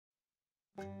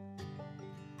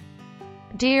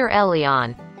Dear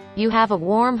ELIAN, you have a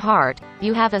warm heart,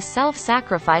 you have a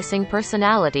self-sacrificing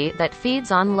personality that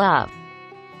feeds on love.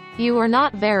 You are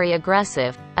not very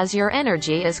aggressive, as your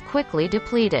energy is quickly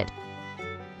depleted.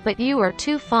 But you are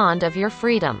too fond of your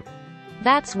freedom.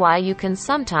 That's why you can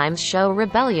sometimes show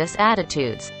rebellious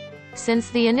attitudes. Since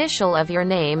the initial of your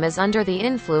name is under the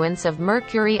influence of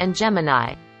Mercury and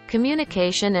Gemini,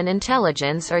 communication and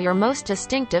intelligence are your most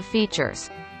distinctive features.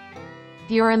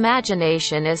 Your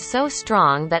imagination is so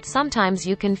strong that sometimes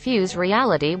you confuse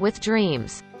reality with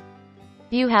dreams.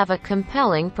 You have a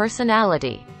compelling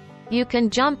personality. You can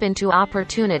jump into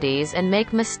opportunities and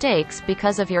make mistakes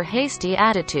because of your hasty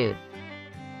attitude.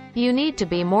 You need to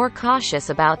be more cautious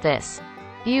about this.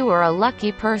 You are a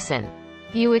lucky person.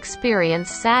 You experience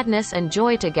sadness and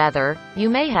joy together, you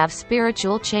may have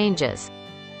spiritual changes.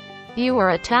 You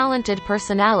are a talented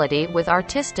personality with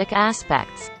artistic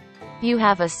aspects. You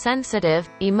have a sensitive,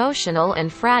 emotional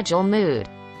and fragile mood.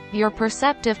 Your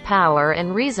perceptive power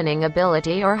and reasoning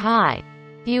ability are high.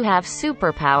 You have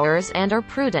superpowers and are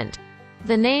prudent.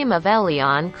 The name of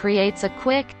ELIAN creates a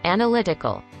quick,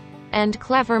 analytical, and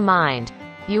clever mind.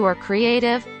 You are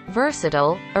creative,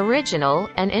 versatile, original,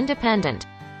 and independent.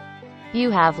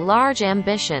 You have large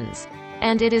ambitions.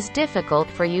 And it is difficult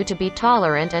for you to be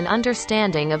tolerant and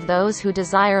understanding of those who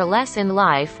desire less in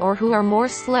life or who are more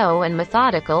slow and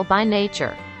methodical by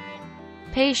nature.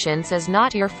 Patience is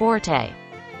not your forte.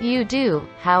 You do,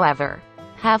 however,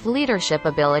 have leadership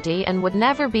ability and would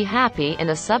never be happy in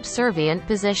a subservient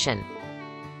position.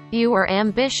 You are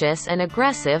ambitious and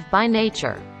aggressive by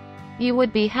nature. You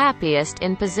would be happiest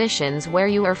in positions where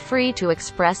you are free to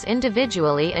express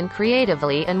individually and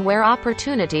creatively and where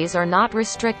opportunities are not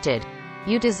restricted.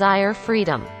 You desire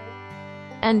freedom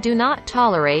and do not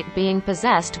tolerate being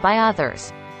possessed by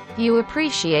others. You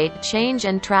appreciate change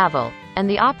and travel, and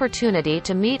the opportunity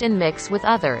to meet and mix with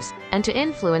others, and to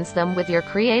influence them with your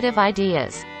creative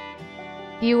ideas.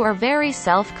 You are very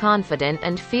self-confident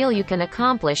and feel you can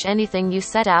accomplish anything you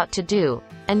set out to do,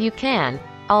 and you can,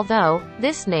 although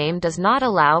this name does not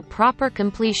allow proper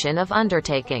completion of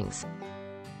undertakings.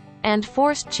 And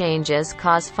forced changes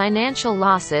cause financial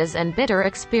losses and bitter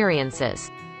experiences.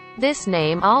 This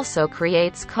name also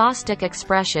creates caustic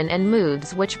expression and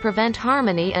moods which prevent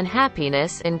harmony and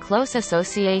happiness in close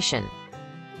association.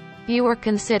 You are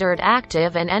considered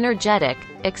active and energetic,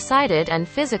 excited and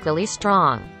physically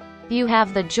strong. You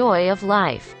have the joy of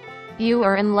life. You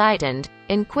are enlightened,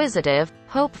 inquisitive,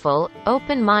 hopeful,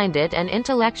 open-minded and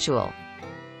intellectual.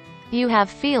 You have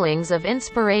feelings of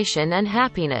inspiration and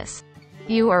happiness.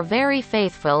 You are very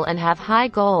faithful and have high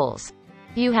goals.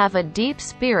 You have a deep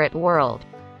spirit world.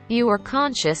 You are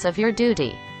conscious of your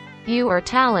duty. You are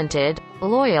talented,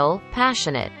 loyal,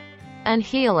 passionate, and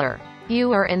healer.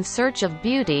 You are in search of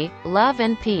beauty, love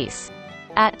and peace.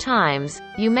 At times,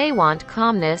 you may want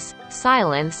calmness,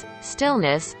 silence,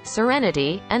 stillness,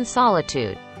 serenity, and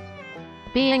solitude.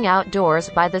 Being outdoors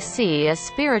by the sea is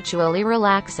spiritually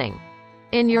relaxing.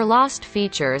 In your lost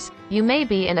features, you may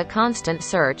be in a constant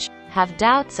search, have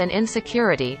doubts and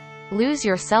insecurity, lose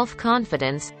your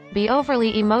self-confidence, be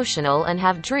overly emotional and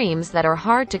have dreams that are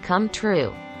hard to come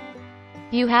true.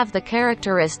 You have the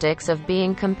characteristics of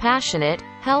being compassionate,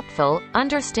 helpful,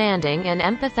 understanding and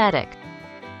empathetic.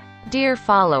 Dear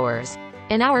followers,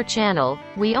 in our channel,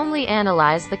 we only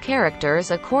analyze the characters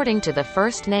according to the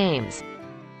first names.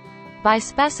 By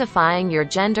specifying your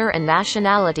gender and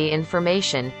nationality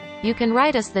information, you can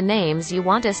write us the names you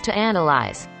want us to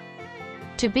analyze.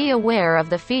 To be aware of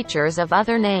the features of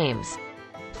other names,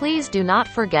 please do not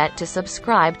forget to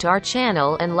subscribe to our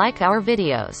channel and like our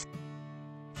videos.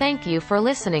 Thank you for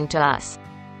listening to us.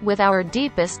 With our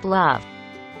deepest love.